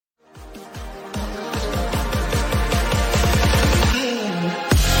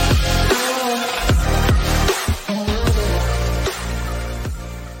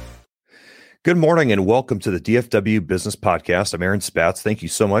Good morning and welcome to the DFW Business Podcast. I'm Aaron Spatz. Thank you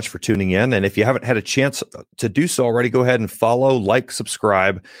so much for tuning in. And if you haven't had a chance to do so already, go ahead and follow, like,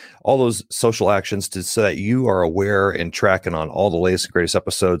 subscribe, all those social actions so that you are aware and tracking on all the latest and greatest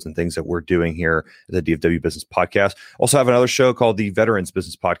episodes and things that we're doing here at the DFW Business Podcast. Also have another show called the Veterans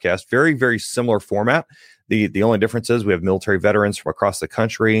Business Podcast. Very, very similar format. The only difference is we have military veterans from across the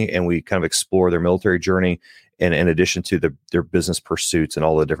country and we kind of explore their military journey and in addition to their business pursuits and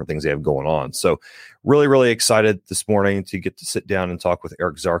all the different things they have going on. So really, really excited this morning to get to sit down and talk with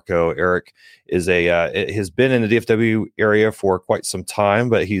Eric Zarko. Eric is has been in the DFW area for quite some time,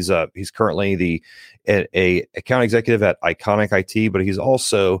 but he's currently a account executive at Iconic IT, but he's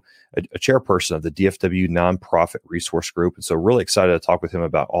also a chairperson of the DFW Nonprofit Resource Group. And so really excited to talk with him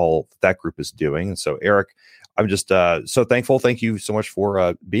about all that group is doing. And so Eric, I'm just so thankful. Thank you so much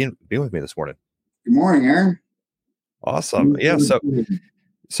for being with me this morning. Good morning, Aaron. Awesome. Yeah.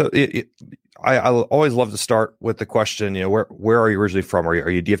 So I always love to start with the question, where are you originally from? Are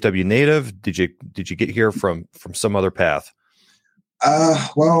you DFW native? Did you get here from some other path?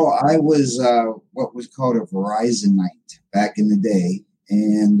 Well, I was what was called a Verizonite back in the day,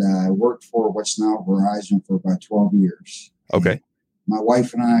 and I worked for what's now Verizon for about 12 years. Okay. And my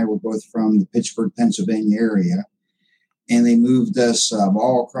wife and I were both from the Pittsburgh, Pennsylvania area. And they moved us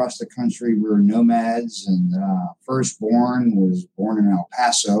all across the country. We were nomads, and firstborn was born in El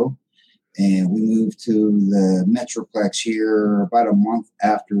Paso. And we moved to the Metroplex here about a month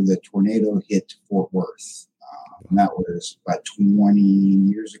after the tornado hit Fort Worth. And that was about 21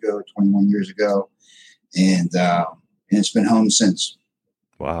 years ago. And it's been home since.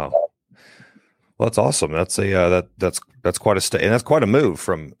 Wow. Well, that's awesome. That's that's quite a stay, and that's quite a move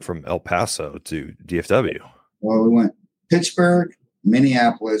from El Paso to DFW. Well, we went Pittsburgh,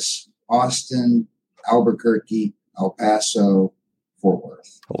 Minneapolis, Austin, Albuquerque, El Paso, Fort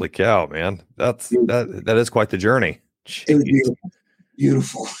Worth. Holy cow, man. That is quite the journey. Jeez. It was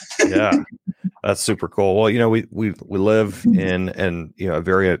beautiful. Yeah. That's super cool. Well, we live in a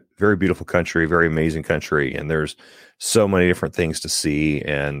very, very beautiful country, very amazing country, and there's so many different things to see.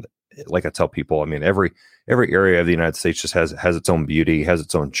 And like I tell people, I mean, every area of the United States just has its own beauty, has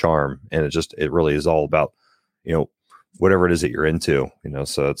its own charm, and it really is all about, whatever it is that you're into,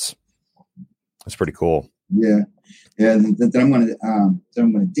 so it's pretty cool. Yeah. And then I'm going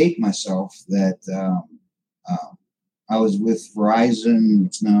to date myself that I was with Verizon.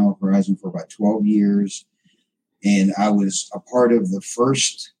 It's now Verizon for about 12 years. And I was a part of the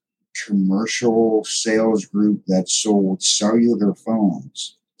first commercial sales group that sold cellular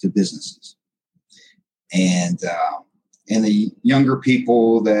phones to businesses. And the younger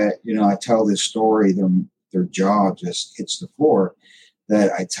people that, I tell this story, their jaw just hits the floor,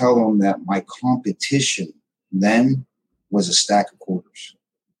 that I tell them that my competition then was a stack of quarters.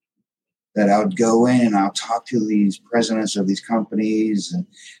 That I would go in and I'll talk to these presidents of these companies and,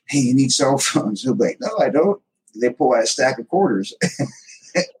 hey, you need cell phones? They'll be like, no, I don't. They pull out a stack of quarters.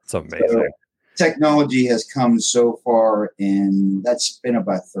 It's amazing. So technology has come so far, and that's been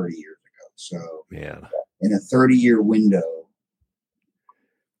about 30 years ago. So man, in a 30-year window,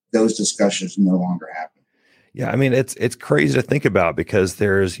 those discussions no longer happen. Yeah, I mean, it's crazy to think about because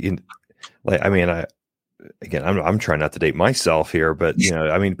there's, I'm trying not to date myself here, but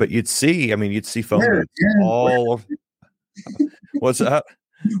but you'd see phone booths all over. What's that?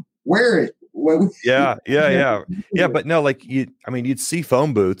 Wear it. Yeah. But no, you'd see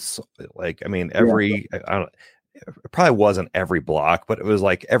phone booths, every, I don't, it probably wasn't every block, but it was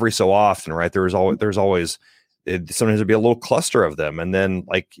like every so often, right? There's always. Sometimes there'd be a little cluster of them, and then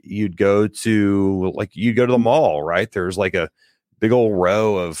you'd go to the mall, right? There's like a big old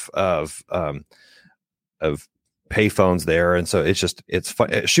row of payphones there, and so it's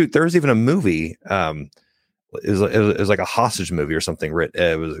fun. Shoot, there's even a movie. It was like a hostage movie or something.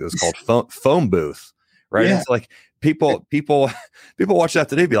 It was called Phone Booth, right? Yeah. It's like people watch that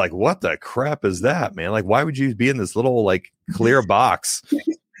today, be like, "What the crap is that, man? Like, why would you be in this little clear box?"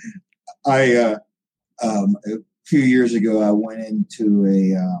 A few years ago, I went into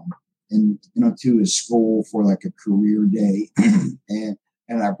to a school for a career day, and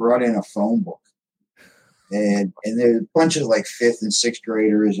I brought in a phone book, and there's a bunch of 5th and 6th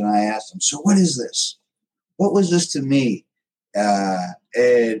graders, and I asked them, "So what is this? What was this to me?" And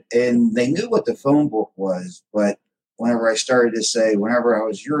they knew what the phone book was, but whenever I started to say, whenever I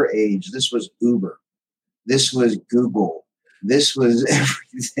was your age, this was Uber, this was Google, this was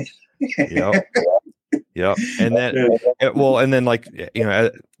everything. Yep. Yep. And then,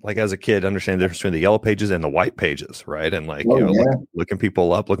 as a kid, understand the difference between the yellow pages and the white pages, right? And looking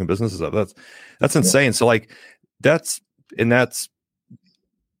people up, looking businesses up. That's insane. So that's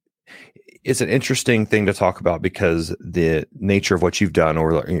it's an interesting thing to talk about because the nature of what you've done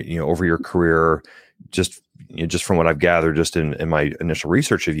over your career, just just from what I've gathered, just in my initial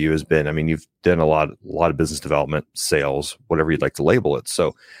research of you, has been, I mean, you've done a lot of business development, sales, whatever you'd like to label it.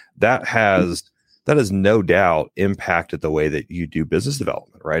 So that has no doubt impacted the way that you do business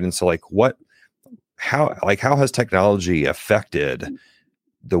development, right? And so how has technology affected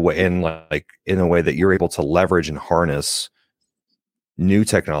the way, in a way that you're able to leverage and harness new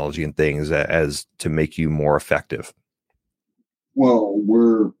technology and things as to make you more effective? Well,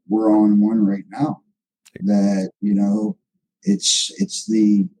 we're on one right now that, it's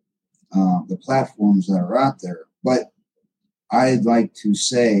the platforms that are out there. But I'd like to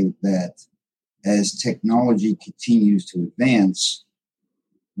say that as technology continues to advance,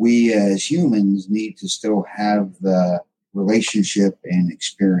 we as humans need to still have the relationship and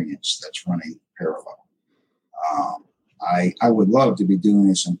experience that's running parallel. I would love to be doing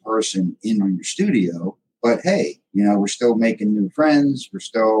this in person in your studio, but hey, we're still making new friends. We're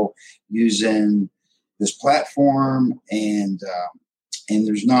still using this platform, and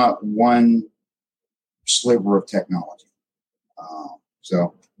there's not one sliver of technology.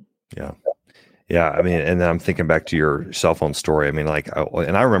 Yeah. I mean, and then I'm thinking back to your cell phone story. I mean,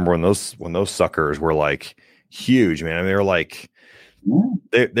 and I remember when those suckers were huge, man. I mean, they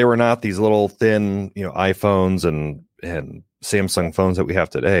were they were not these little thin, iPhones and Samsung phones that we have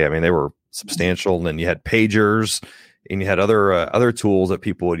today. I mean, they were substantial, and then you had pagers and you had other tools that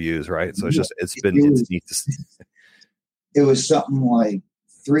people would use, right? So it's neat to see. It was something like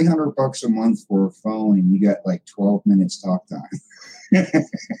 $300 a month for a phone, and you got 12 minutes talk time.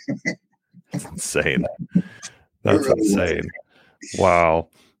 That's insane. That's insane. Wow.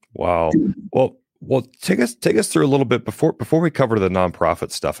 Well, take us through a little bit before we cover the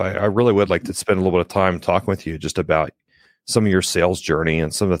nonprofit stuff. I really would like to spend a little bit of time talking with you just about some of your sales journey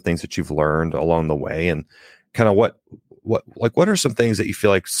and some of the things that you've learned along the way, and kind of what are some things that you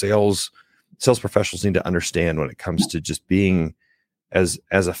feel like sales professionals need to understand when it comes to just being as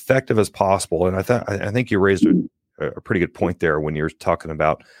effective as possible. And I think you raised a pretty good point there when you're talking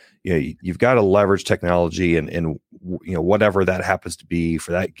about, you've got to leverage technology and whatever that happens to be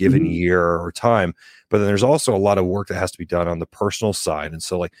for that given year or time. But then there's also a lot of work that has to be done on the personal side. And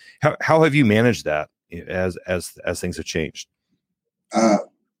so how have you managed that as things have changed?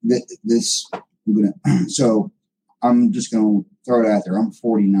 So I'm just going to throw it out there. I'm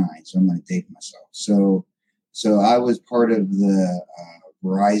 49, so I'm going to date myself. So I was part of the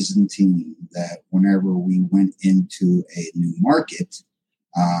Verizon team that whenever we went into a new market,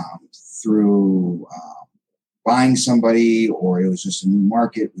 through buying somebody, or it was just a new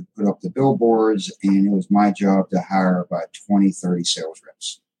market, we put up the billboards, and it was my job to hire about 20, 30 sales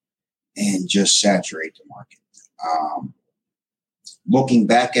reps and just saturate the market. Looking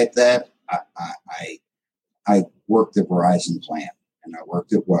back at that, I worked the Verizon plan, and I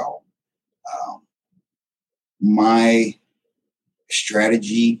worked it well. My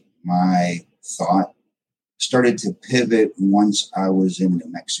strategy, my thought started to pivot once I was in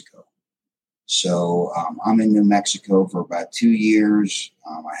New Mexico. So I'm in New Mexico for about 2 years.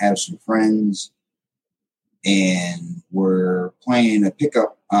 I have some friends, and we're playing a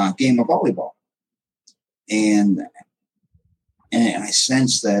pickup game of volleyball. And I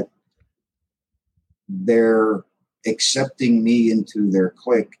sense that they're accepting me into their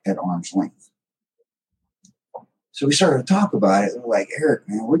clique at arm's length. So we started to talk about it. They're like, Eric,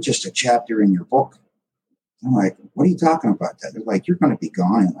 man, we're just a chapter in your book. I'm like, what are you talking about that? They're like, you're going to be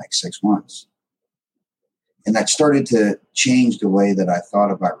gone in 6 months. And that started to change the way that I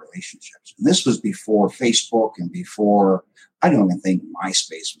thought about relationships. And this was before Facebook and before, I don't even think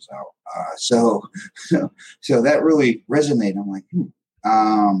MySpace was out. So that really resonated. I'm like,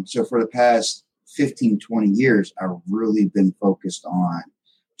 so for the past 15, 20 years, I've really been focused on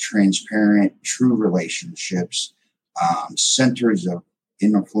transparent, true relationships, centers of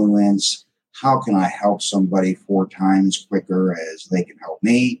influence. How can I help somebody 4 times quicker as they can help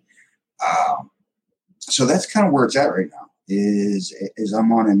me? So that's kind of where it's at right now, is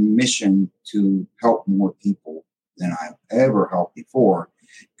I'm on a mission to help more people than I've ever helped before,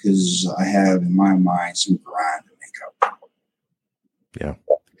 because I have in my mind some grind to make up.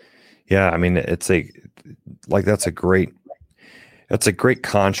 Yeah. I mean, that's a great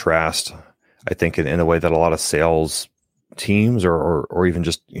contrast, I think, in a way that a lot of sales teams or even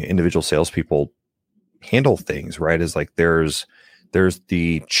just individual salespeople handle things, right? Is there's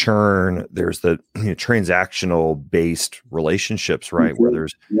the churn, there's the transactional based relationships, right? Where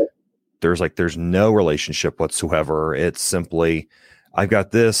there's no relationship whatsoever. It's simply, I've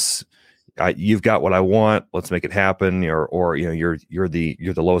got this, you've got what I want. Let's make it happen. Or you're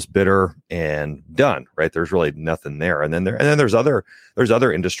the lowest bidder and done. Right? There's really nothing there. And then there's other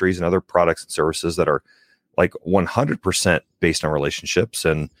industries and other products and services that are like 100% based on relationships.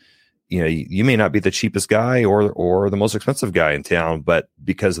 And you may not be the cheapest guy or the most expensive guy in town, but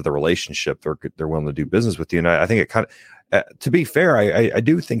because of the relationship, they're willing to do business with you. And I think it kind of, to be fair, I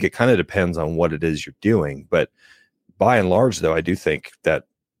do think it kind of depends on what it is you're doing. But by and large, though, I do think that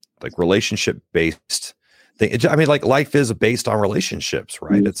like relationship based thing. I mean, like life is based on relationships,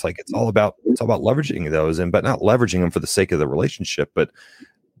 right? It's like it's all about leveraging those, but not leveraging them for the sake of the relationship. But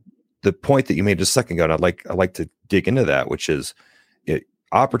the point that you made just a second ago, and I'd like to dig into that, which is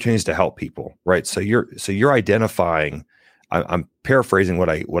opportunities to help people, right? So you're identifying. I'm paraphrasing what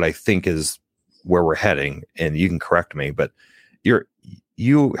I think is where we're heading, and you can correct me, but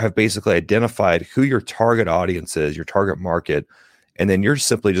you have basically identified who your target audience is, your target market, and then you're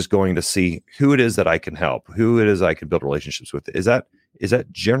simply just going to see who it is that I can help, who it is I can build relationships with. Is that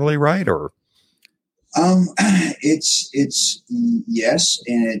generally right, or? It's yes,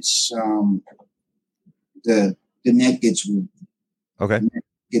 and it's the net gets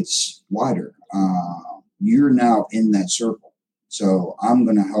gets wider. You're now in that circle, so I'm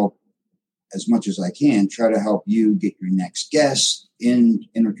going to help as much as I can. Try to help you get your next guest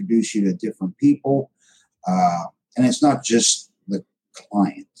introduce you to different people, and it's not just the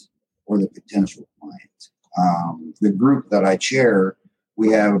client or the potential client. The group that I chair,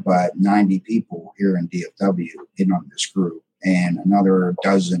 we have about 90 people here in DFW in on this group, and another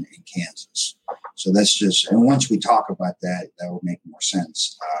dozen in Kansas. So that's just, and once we talk about that, that will make more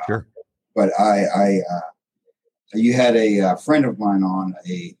sense. Sure. But you had a friend of mine on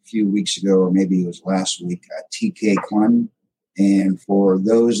a few weeks ago, or maybe it was last week, TK Klun. And for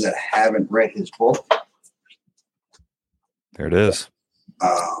those that haven't read his book, there it is.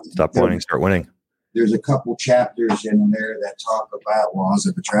 Stop pointing, start winning. There's a couple chapters in there that talk about laws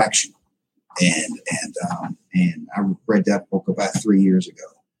of attraction, and I read that book about 3 years ago,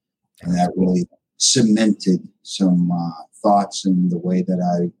 and that really cemented some thoughts in the way that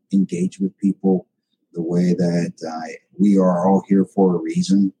I engage with people, the way that we are all here for a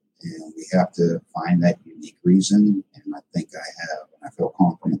reason, and we have to find that unique reason. And I think I have, and I feel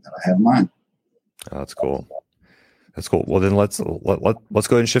confident that I have mine. Oh, that's cool. That's cool. Well, then let's go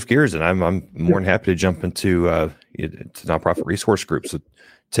ahead and shift gears, and I'm more than happy to jump into nonprofit resource groups.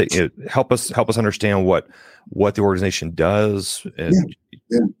 So help us understand what the organization does, and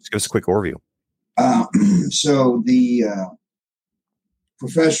just give us a quick overview. So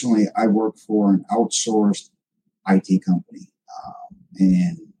professionally, I work for an outsourced IT company,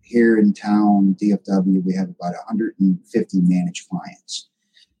 and here in town, DFW, we have about 150 managed clients.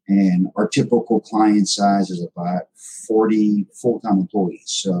 And our typical client size is about 40 full-time employees.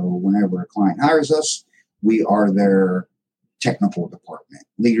 So whenever a client hires us, we are their technical department,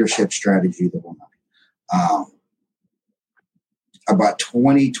 leadership, strategy, the whole nine. About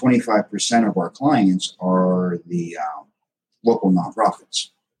 25% of our clients are the local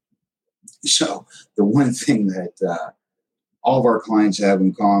nonprofits. So the one thing that all of our clients have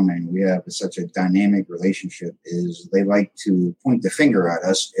in common, we have such a dynamic relationship, is they like to point the finger at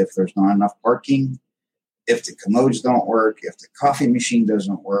us if there's not enough parking, if the commodes don't work, if the coffee machine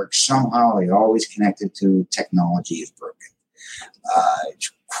doesn't work. Somehow they always connect it to technology is broken.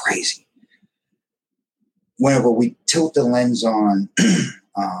 It's crazy. Whenever we tilt the lens on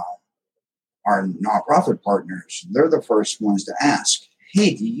our nonprofit partners, they're the first ones to ask,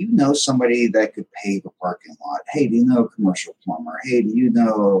 hey, do you know somebody that could pave a parking lot? Hey, do you know a commercial plumber? Hey, do you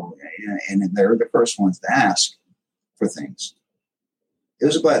know? And they're the first ones to ask for things. It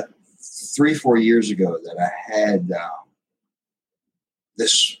was about 3-4 years ago that I had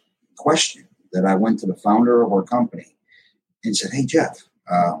this question that I went to the founder of our company and said, hey, Jeff,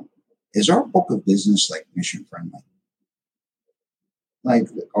 is our book of business like mission friendly? Like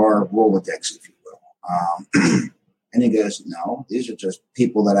our Rolodex, if you will. And he goes, no, these are just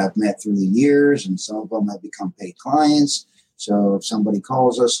people that I've met through the years, and some of them have become paid clients. So if somebody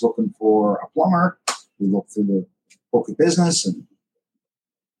calls us looking for a plumber, we look through the book of business. And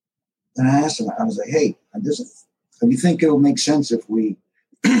then I asked him, I was like, hey, do you think it would make sense if we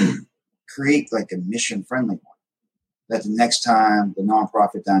create like a mission-friendly one? That the next time the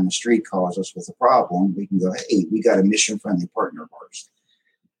nonprofit down the street calls us with a problem, we can go, hey, we got a mission-friendly partner of ours.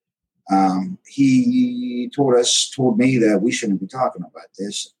 He told me that we shouldn't be talking about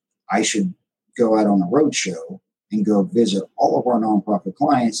this. I should go out on a roadshow and go visit all of our nonprofit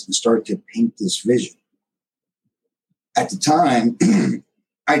clients and start to paint this vision. At the time,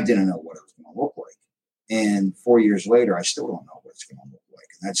 I didn't know what it was going to look like. And 4 years later, I still don't know what it's going to look like.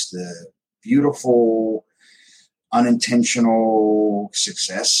 And that's the beautiful, unintentional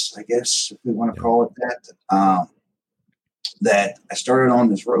success, I guess, if we want to call it that. That I started on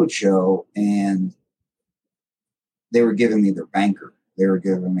this roadshow, and they were giving me their banker. They were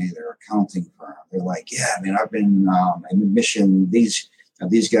giving me their accounting firm. They're like, yeah, I mean, I've been in mission. These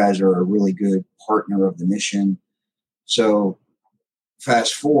guys are a really good partner of the mission. So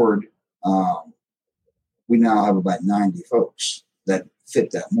fast forward, we now have about 90 folks that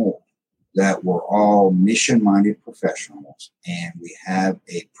fit that mold, that were all mission-minded professionals, and we have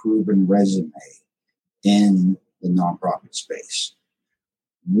a proven resume in the nonprofit space.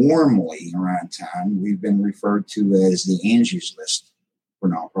 Warmly around town, we've been referred to as the Angie's List for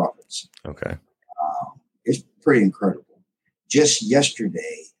nonprofits. Okay. It's pretty incredible. Just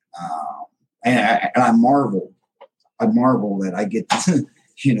yesterday, and I marvel that I get to,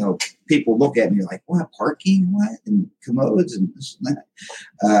 people look at me like, what, parking, what, and commodes and this and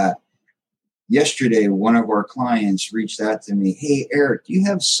that. Yesterday, one of our clients reached out to me. Hey, Eric, do you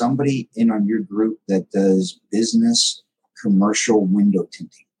have somebody in on your group that does business commercial window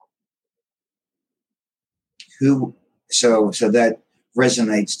tinting? So that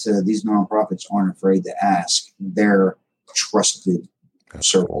resonates to these nonprofits aren't afraid to ask their trusted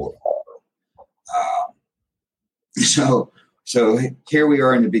circle. So here we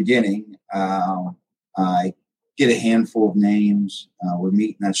are in the beginning. I get a handful of names. We're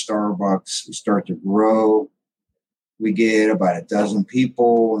meeting at Starbucks. We start to grow. We get about a dozen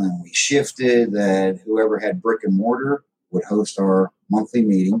people, and we shifted that whoever had brick and mortar would host our monthly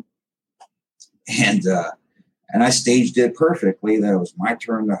meeting. And I staged it perfectly. That it was my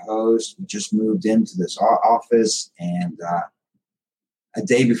turn to host. We just moved into this office, and a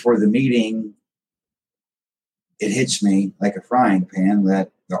day before the meeting, it hits me like a frying pan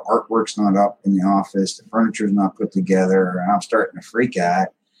that the artwork's not up in the office, the furniture's not put together, and I'm starting to freak out.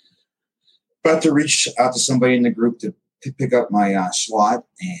 About to reach out to somebody in the group to pick up my slot,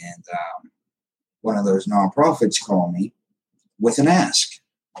 and one of those nonprofits call me with an ask.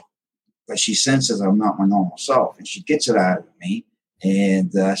 But she senses I'm not my normal self, and she gets it out of me.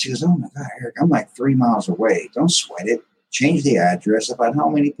 And she goes, oh, my God, Eric, I'm like 3 miles away. Don't sweat it. Change the address. About how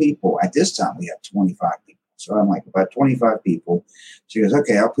many people? At this time, we have 25 people. So I'm like, about 25 people. She goes,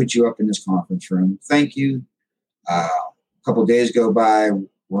 okay, I'll put you up in this conference room. Thank you. A couple of days go by.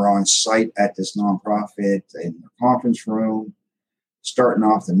 We're on site at this nonprofit in the conference room, starting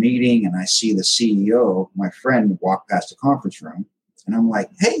off the meeting, and I see the CEO, my friend, walk past the conference room. And I'm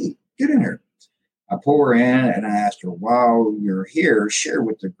like, hey, get in here. I pull her in, and I asked her, while you're here, share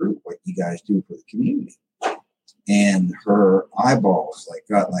with the group what you guys do for the community. And her eyeballs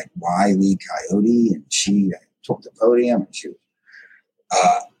got like Wile E. Coyote, and she took the podium, and she was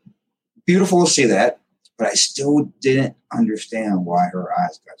beautiful to see that, but I still didn't understand why her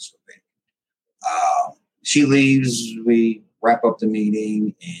eyes got so big. She leaves, we wrap up the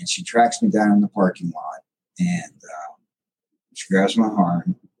meeting, and she tracks me down in the parking lot, and she grabs my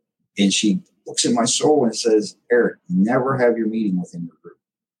arm, and she looks at my soul and says, Eric, never have your meeting within your group.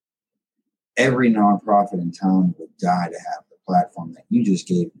 Every nonprofit in town would die to have the platform that you just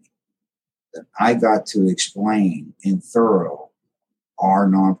gave me, that I got to explain in thorough our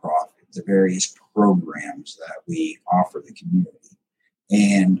nonprofit, the various programs that we offer the community.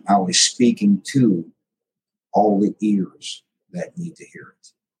 And I was speaking to all the ears that need to hear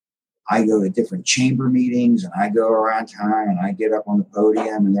it. I go to different chamber meetings, and I go around town, and I get up on the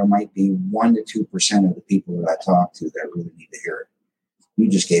podium, and there might be 1% to 2% of the people that I talk to that really need to hear it. You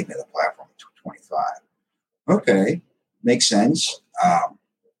just gave me the platform to 25. Okay, makes sense.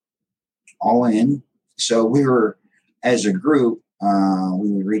 All in. So we were, as a group,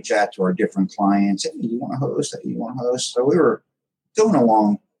 we would reach out to our different clients. Hey, you want to host? Hey, you want to host? So we were going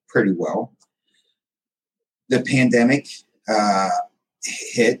along pretty well. The pandemic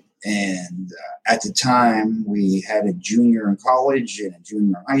hit, and at the time, we had a junior in college and a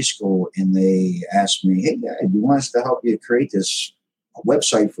junior in high school, and they asked me, hey, do you want us to help you create this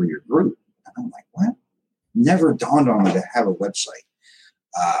website for your group? And I'm like, what? Never dawned on me to have a website.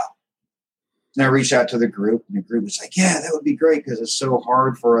 And I reached out to the group, and the group was like, yeah, that would be great, because it's so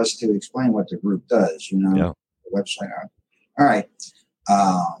hard for us to explain what the group does, the website. All right.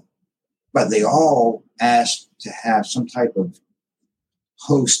 But they all asked to have some type of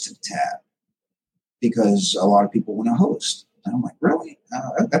host tab, because a lot of people want to host. And I'm like, really?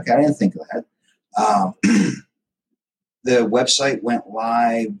 Okay, I didn't think of that. The website went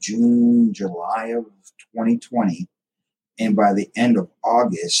live July of 2020. And by the end of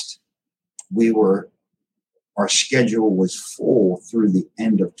August, our schedule was full through the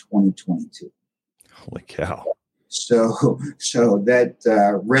end of 2022. Holy cow. So that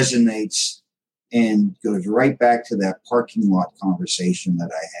resonates and goes right back to that parking lot conversation that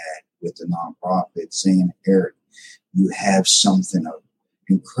I had with the nonprofit, saying, Eric, you have something of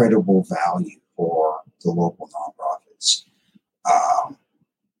incredible value for the local nonprofits.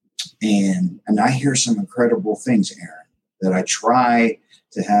 And I hear some incredible things, Aaron, that I try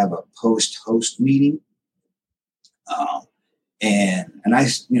to have a post-host meeting. And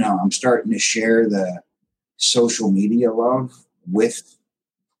I'm starting to share the social media love with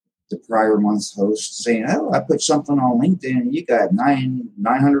the prior month's host, saying, "Oh, I put something on LinkedIn and you got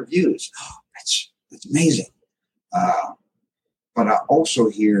 900 views. Oh, that's amazing." But I also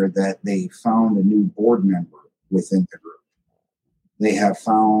hear that they found a new board member within the group. They have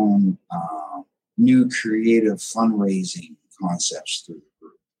found new creative fundraising concepts through the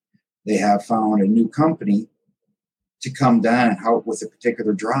group. They have found a new company to come down and help with a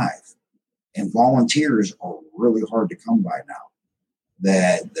particular drive. And volunteers are really hard to come by now.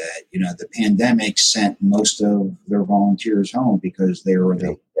 That the pandemic sent most of their volunteers home because they were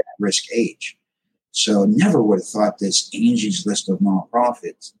at risk age. So never would have thought this Angie's List of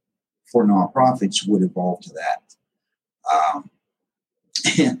nonprofits would evolve to that.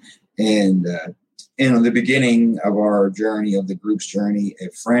 And in the beginning of our journey, of the group's journey,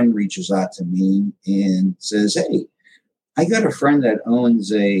 a friend reaches out to me and says, "Hey, I got a friend that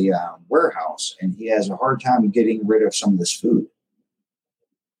owns a warehouse, and he has a hard time getting rid of some of this food."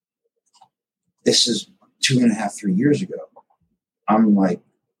 This is 2.5, 3 years ago. I'm like,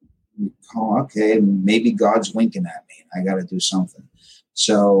 "Oh, okay, maybe God's winking at me. I got to do something."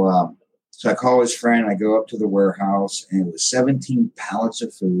 So I call his friend. I go up to the warehouse, and it was 17 pallets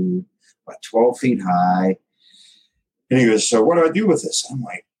of food, about 12 feet high. And he goes, "So what do I do with this?" I'm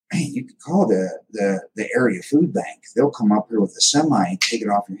like, "Man, you could call the area food bank. They'll come up here with a semi and take it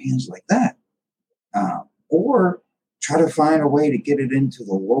off your hands like that. Or try to find a way to get it into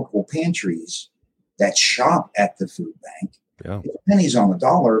the local pantries that shop at the food bank. Yeah. Pennies on the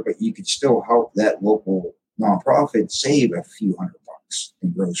dollar, but you could still help that local nonprofit save a few $100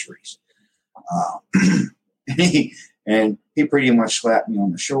 in groceries." And he pretty much slapped me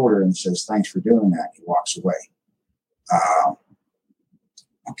on the shoulder and says, "Thanks for doing that." He walks away.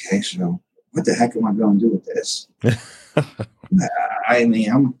 Okay, so what the heck am I going to do with this? I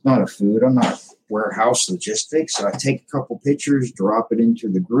mean, I'm not I'm not warehouse logistics. So I take a couple pictures, drop it into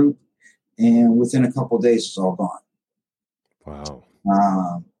the group, and within a couple of days, it's all gone.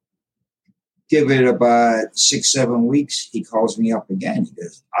 Wow. Give it about 6-7 weeks. He calls me up again. He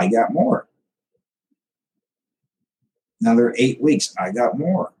goes, "I got more." Another 8 weeks. "I got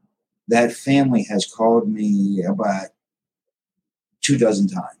more." That family has called me about 24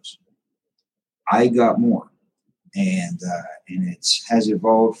 times. "I got more." And it has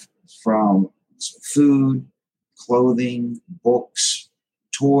evolved from food, clothing, books,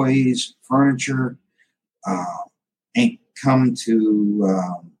 toys, furniture, and come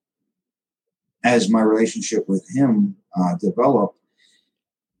to, as my relationship with him developed,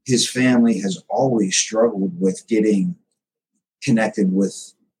 his family has always struggled with getting connected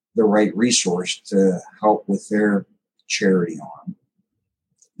with the right resource to help with their charity arm.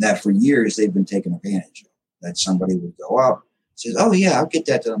 That for years they've been taken advantage of. That somebody would go up, says, "Oh yeah, I'll get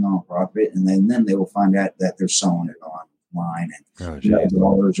that to the nonprofit," and then they will find out that they're selling it online, and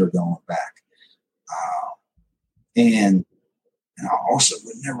dollars are going back. And I also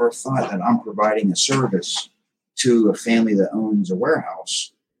would never have thought that I'm providing a service to a family that owns a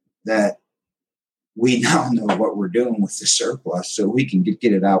warehouse, that we now know what we're doing with the surplus, so we can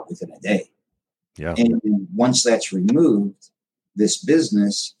get it out within a day. Yeah. And once that's removed, this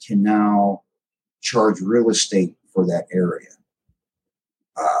business can now charge real estate for that area.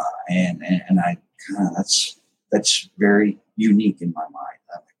 And I kind of, that's very unique in my mind.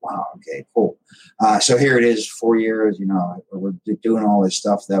 I'm like, wow, okay, cool. So here it is, 4 years, we're doing all this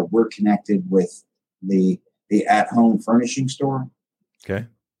stuff, that we're connected with the at-home furnishing store. Okay.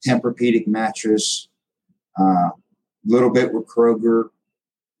 Tempur-Pedic mattress, little bit with Kroger,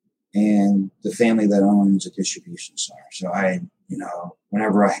 and the family that owns a distribution center. So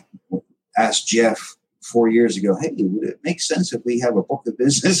whenever I asked Jeff 4 years ago, "Hey, would it make sense if we have a book of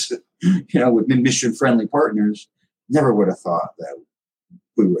business, with mission-friendly partners?" Never would have thought that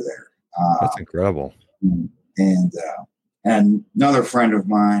we were there. That's incredible. And another friend of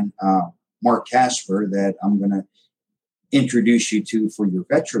mine, Mark Casper, that I'm going to introduce you to for your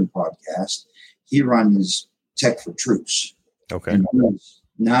veteran podcast. He runs Tech for Troops. Okay. And he's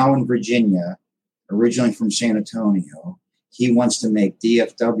now in Virginia, originally from San Antonio. He wants to make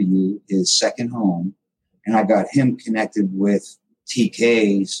DFW his second home. And I got him connected with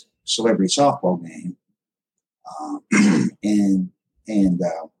TK's celebrity softball game. And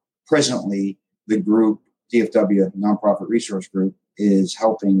presently, the group, DFW Nonprofit Resource Group, is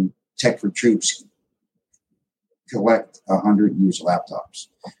helping Tech for Troops collect 100 used laptops.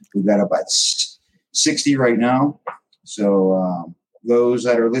 We've got about 60 right now. So those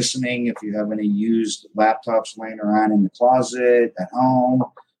that are listening, if you have any used laptops laying around in the closet at home,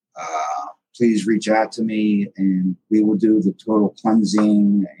 please reach out to me, and we will do the total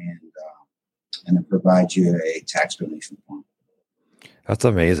cleansing and then provide you a tax donation form. That's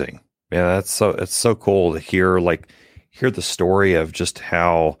amazing. Yeah, it's so cool to hear the story of just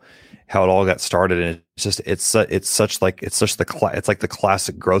how it all got started. And it's like the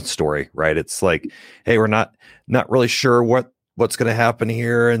classic growth story, right? It's like, hey, we're not really sure what's going to happen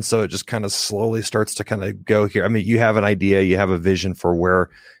here. And so it just kind of slowly starts to kind of go here. I mean, you have an idea, you have a vision for where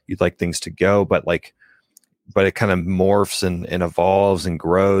you'd like things to go, but it kind of morphs and evolves and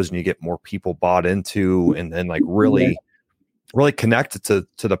grows, and you get more people bought into and like really connected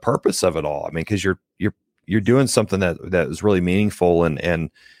to the purpose of it all. I mean, because you're doing something that is really meaningful, and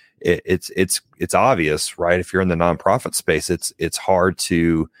it's obvious, right? If you're in the nonprofit space, it's hard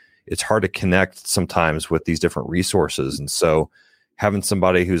to connect sometimes with these different resources, and so having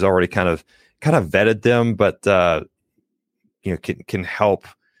somebody who's already kind of vetted them, but can help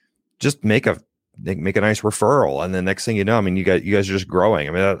just make a nice referral, and the next thing you know, I mean, you guys are just growing.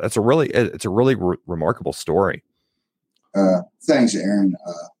 I mean, it's a really remarkable story. Thanks, Aaron.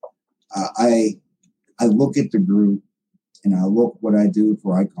 I look at the group, and I look what I do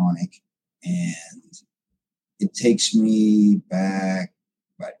for Iconic, and it takes me back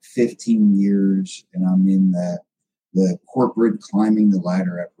about 15 years, and I'm in the corporate climbing the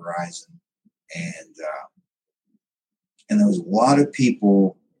ladder at Verizon, and there was a lot of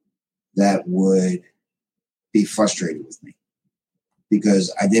people that would be frustrated with me because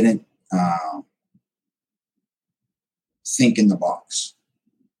I didn't think in the box.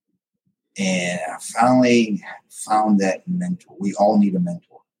 And I finally found that mentor. We all need a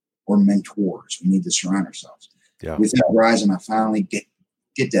mentor or mentors. We need to surround ourselves. Yeah. With that Verizon, I finally get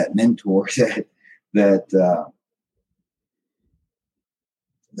that mentor that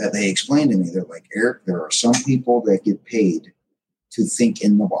they explained to me. They're like, Eric, there are some people that get paid to think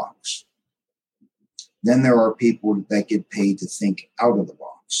in the box. Then there are people that get paid to think out of the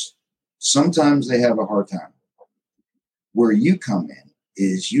box. Sometimes they have a hard time. Where you come in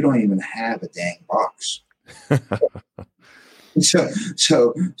is you don't even have a dang box. So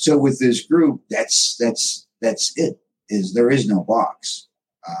with this group, that's it. Is there is no box,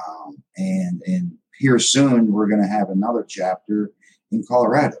 and here soon we're going to have another chapter in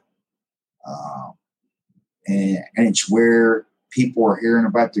Colorado, and it's where people are hearing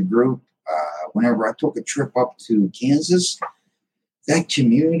about the group. Whenever I took a trip up to Kansas, that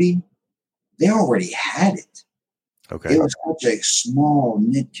community, they already had it. Okay. It was such a small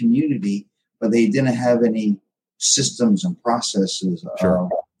knit community, but they didn't have any systems and processes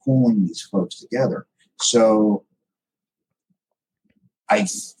of pulling these folks together. So I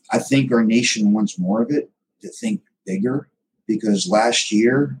think our nation wants more of it, to think bigger, because last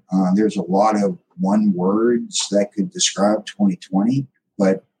year there's a lot of one words that could describe 2020,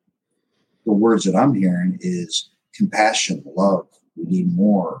 but the words that I'm hearing is compassion, love. We need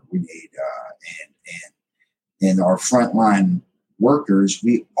more. We need and our frontline workers.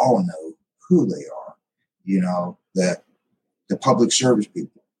 We all know who they are. You know, the public service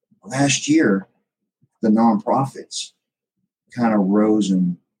people. Last year, the nonprofits kind of rose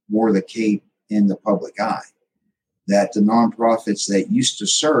and wore the cape in the public eye. That the nonprofits that used to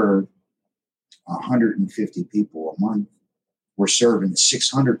serve 150 people a month were serving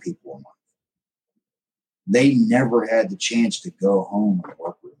 600 people a month. They never had the chance to go home and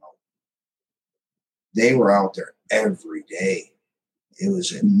work remote. They were out there every day. It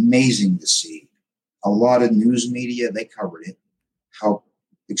was amazing to see. A lot of news media, they covered it, help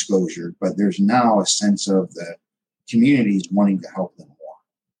exposure, but there's now a sense of the communities wanting to help them more.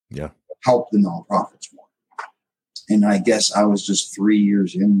 Yeah. Help the nonprofits more. And I guess I was just 3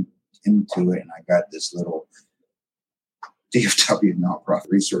 years into it, and I got this little DFW nonprofit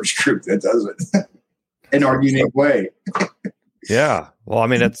resource group that does it in our unique way. Yeah. Well, I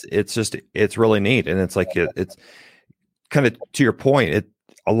mean, it's really neat. And it's like, it's kind of to your point,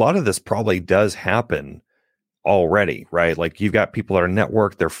 a lot of this probably does happen already, right? Like you've got people that are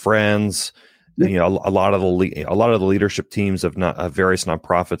networked, they're friends, you know, a lot of the leadership teams of various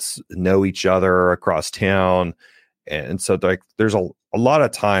nonprofits know each other across town. And so like, there's a lot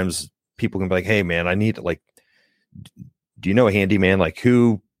of times people can be like, hey man, I need to do you know a handyman? Like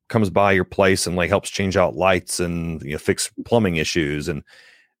who comes by your place and like helps change out lights and, you know, fix plumbing issues. And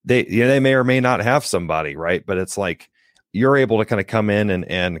they may or may not have somebody, right? But it's like you're able to kind of come in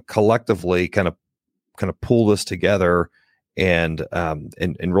and collectively kind of pull this together and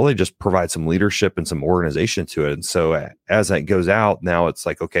really just provide some leadership and some organization to it. And so as that goes out, now it's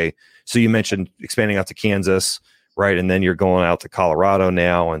like, okay, so you mentioned expanding out to Kansas, right? And then you're going out to Colorado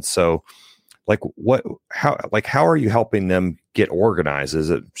now. And so how are you helping them get organized? Is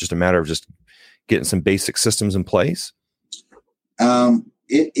it just a matter of just getting some basic systems in place?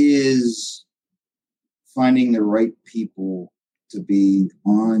 It is finding the right people to be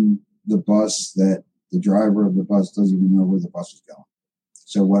on the bus that the driver of the bus doesn't even know where the bus is going.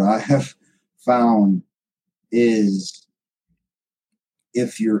 So what I have found is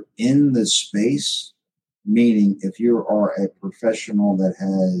if you're in the space, meaning if you are a professional that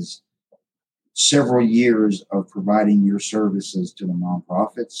has several years of providing your services to the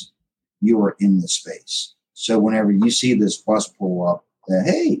nonprofits, you are in the space. So whenever you see this bus pull up,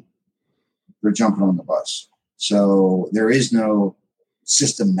 hey, they're jumping on the bus. So there is no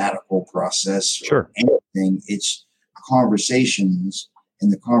systematical process Sure. or anything. It's conversations,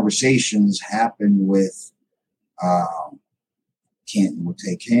 and the conversations happen with we'll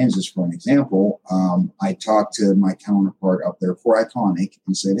take Kansas for an example. I talked to my counterpart up there for Iconic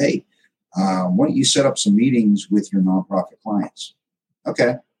and said, hey, why don't you set up some meetings with your nonprofit clients?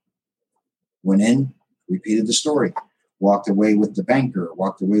 Okay. Went in, repeated the story, walked away with the banker,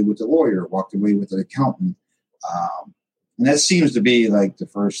 walked away with the lawyer, walked away with an accountant. And that seems to be like the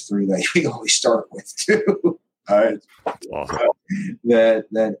first three that we always start with too. Awesome.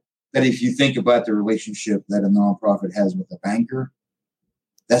 That if you think about the relationship that a nonprofit has with a banker,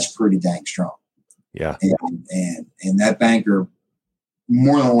 that's pretty dang strong. Yeah. And that banker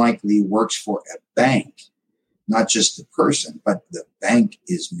more than likely works for a bank, not just the person, but the bank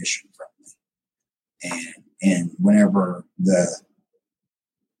is mission friendly. And whenever the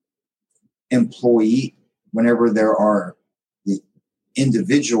employee, whenever there are the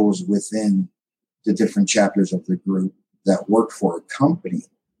individuals within the different chapters of the group that work for a company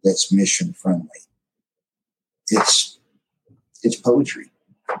that's mission friendly, it's poetry.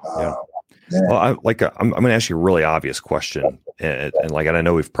 Yeah. Well, I'm going to ask you a really obvious question, and I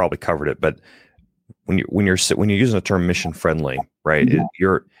know we've probably covered it, but when you're using the term mission friendly, right?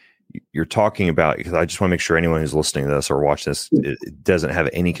 Mm-hmm. You're talking about, because I just want to make sure anyone who's listening to this or watching this, it doesn't have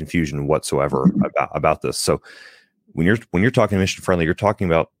any confusion whatsoever about this. So when you're talking mission friendly, you're talking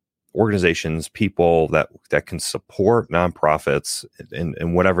about organizations, people that can support nonprofits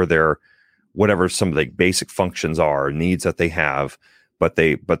and whatever some of the basic functions are, needs that they have, but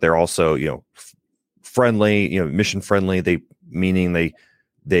they're also, friendly, mission friendly. Meaning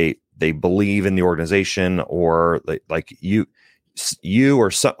they believe in the organization, or you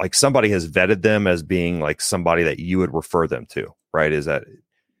or somebody has vetted them as being like somebody that you would refer them to, right? Is that?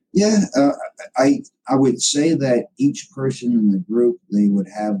 Yeah, I would say that each person in the group, they would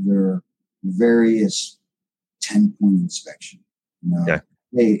have their various 10-point inspection. Okay.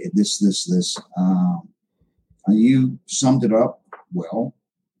 Hey, this. You summed it up well.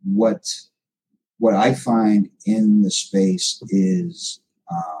 What I find in the space is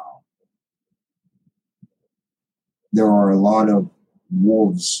there are a lot of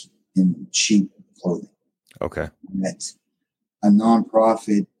wolves in sheep clothing. Okay. That a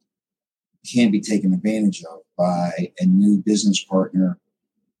nonprofit can be taken advantage of by a new business partner,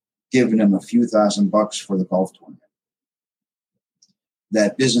 giving them a few $1,000s for the golf tournament.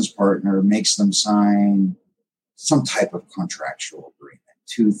 That business partner makes them sign some type of contractual agreement,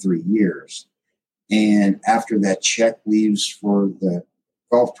 2-3 years. And after that check leaves for the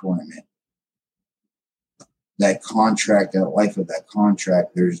golf tournament, that contract, that life of that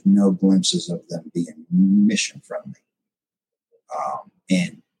contract, there's no glimpses of them being mission friendly.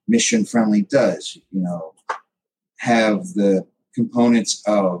 And mission friendly does, have the components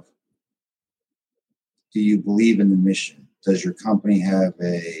of, do you believe in the mission? Does your company have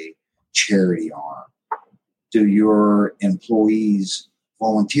a charity arm? Do your employees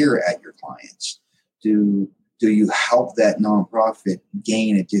volunteer at your clients? Do you help that nonprofit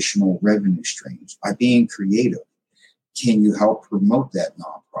gain additional revenue streams by being creative? Can you help promote that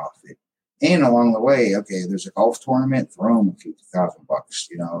nonprofit? And along the way, okay, there's a golf tournament, throw them a few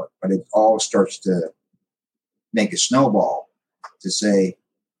 $1,000, but it all starts to make a snowball to say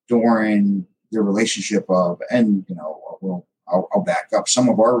during the relationship of, and, I'll back up. Some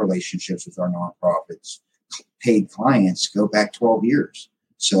of our relationships with our nonprofits, paid clients, go back 12 years.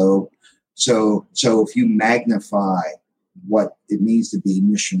 So if you magnify what it means to be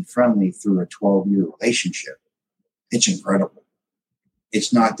mission friendly through a 12-year relationship, it's incredible.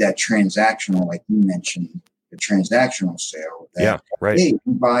 It's not that transactional, like you mentioned, a transactional sale. That, yeah, right. Hey, you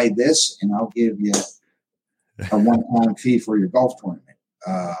buy this and I'll give you a one-time fee for your golf tournament.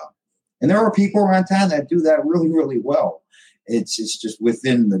 And there are people around town that do that really, really well. It's just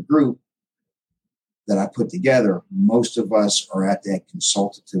within the group that I put together, most of us are at that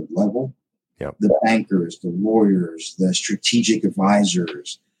consultative level. Yep. The bankers, the lawyers, the strategic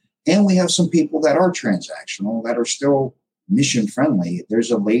advisors. And we have some people that are transactional, that are still mission friendly.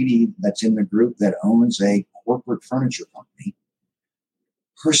 There's a lady that's in the group that owns a corporate furniture company.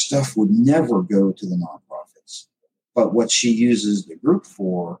 Her stuff would never go to the nonprofits. But what she uses the group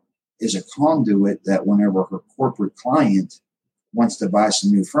for is a conduit that whenever her corporate client wants to buy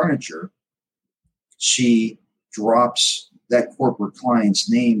some new furniture, she drops that corporate client's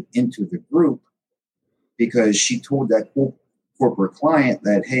name into the group because she told that corporate client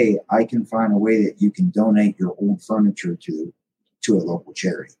that, hey, I can find a way that you can donate your old furniture to a local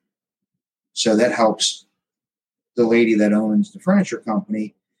charity. So that helps the lady that owns the furniture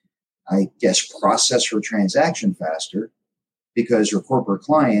company, I guess, process her transaction faster because her corporate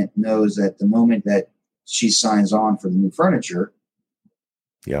client knows that the moment that she signs on for the new furniture,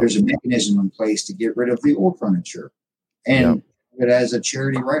 there's a mechanism in place to get rid of the old furniture and it has a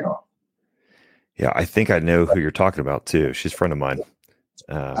charity write-off. Yeah, I think I know who you're talking about too. She's a friend of mine.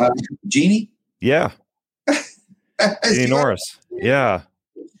 Jeannie? Yeah. Jeannie Norris. Yeah.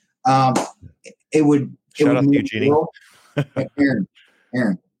 It would Shout out to you, Jeannie.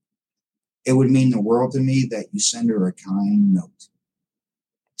 Aaron, it would mean the world to me that you send her a kind note.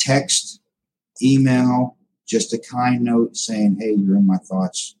 Text, email, just a kind note saying, hey, you're in my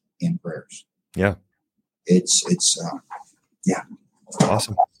thoughts and prayers. Yeah. It's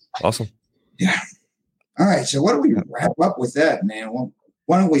Awesome. Yeah. All right. So why don't we wrap up with that, man? Well,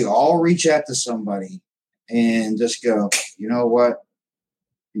 why don't we all reach out to somebody and just go, you know what?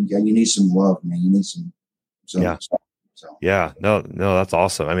 You need some love, man. You need some. So. Yeah. No, that's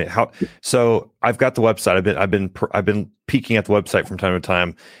awesome. I mean, so I've got the website. I've been peeking at the website from time to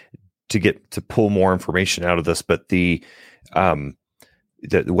time to pull more information out of this, but the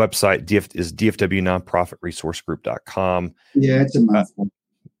website is dfwnonprofitresourcegroup.com. Yeah, it's a mouthful.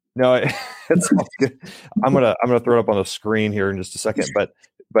 No, it's all good. I'm gonna throw it up on the screen here in just a second. But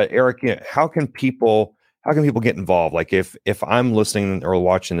Eric, how can people get involved? Like if I'm listening or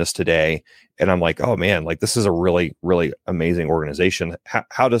watching this today and I'm like, oh man, like this is a really, really amazing organization.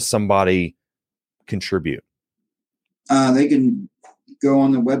 How does somebody contribute? They can go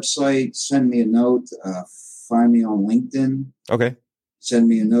on the website, send me a note, find me on LinkedIn. Okay. Send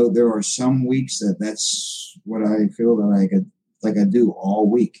me a note. There are some weeks that's what I feel that I do all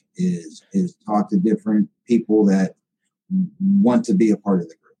week is talk to different people that want to be a part of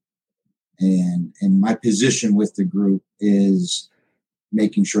the group. And my position with the group is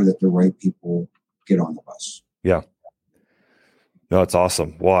making sure that the right people get on the bus. Yeah. No, it's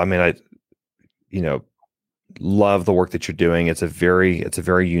awesome. Well, I mean, I love the work that you're doing. It's a very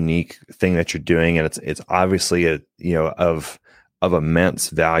unique thing that you're doing. And it's obviously of immense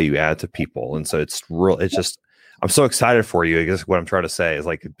value add to people. And so it's just, I'm so excited for you. I guess what I'm trying to say is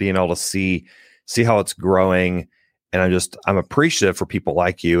like being able to see how it's growing. And I'm appreciative for people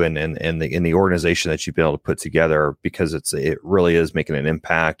like you and the organization that you've been able to put together because it really is making an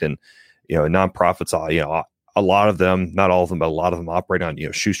impact. And, nonprofits, a lot of them, not all of them, but a lot of them operate on,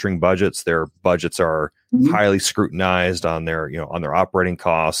 shoestring budgets. Their budgets are highly scrutinized on their operating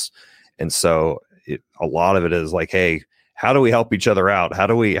costs. And so a lot of it is like, hey, how do we help each other out? How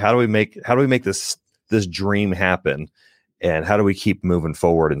do we make this dream happen? And how do we keep moving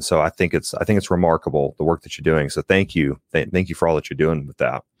forward? And so I think it's remarkable the work that you're doing. So thank you. Thank you for all that you're doing with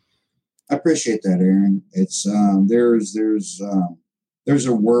that. I appreciate that, Aaron. It's there's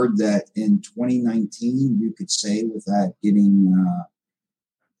a word that in 2019 you could say without getting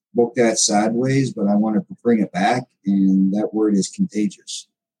looked at sideways, but I want to bring it back. And that word is contagious.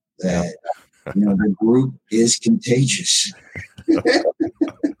 That, the group is contagious.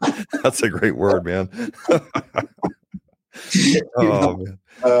 That's a great word, man. Man.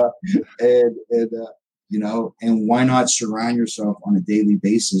 And why not surround yourself on a daily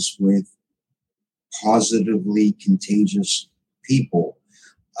basis with positively contagious people?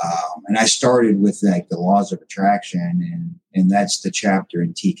 And I started with the laws of attraction, and that's the chapter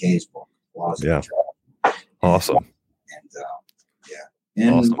in TK's book, Laws of Attraction. Awesome.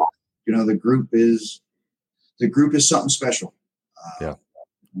 And awesome. The group is something special.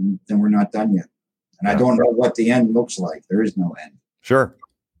 And then we're not done yet. And I don't know what the end looks like. There is no end. Sure.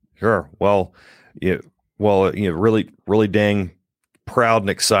 Well, really, really dang proud and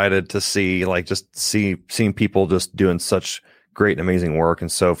excited to see, seeing people just doing such great and amazing work.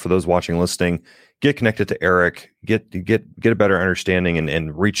 And so for those watching, listening, get connected to Eric, get a better understanding,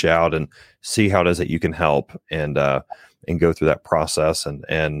 and reach out and see how it is that you can help and go through that process.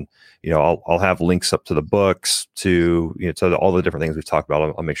 And I'll have links up to the books, to to all the different things we've talked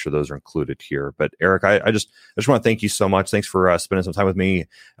about. I'll make sure those are included here. But Eric, I just want to thank you so much. Thanks for spending some time with me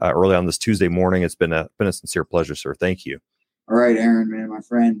early on this Tuesday morning. It's been a sincere pleasure, sir. Thank you. All right, Aaron, man, my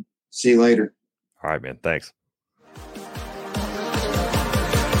friend. See you later. All right, man. Thanks.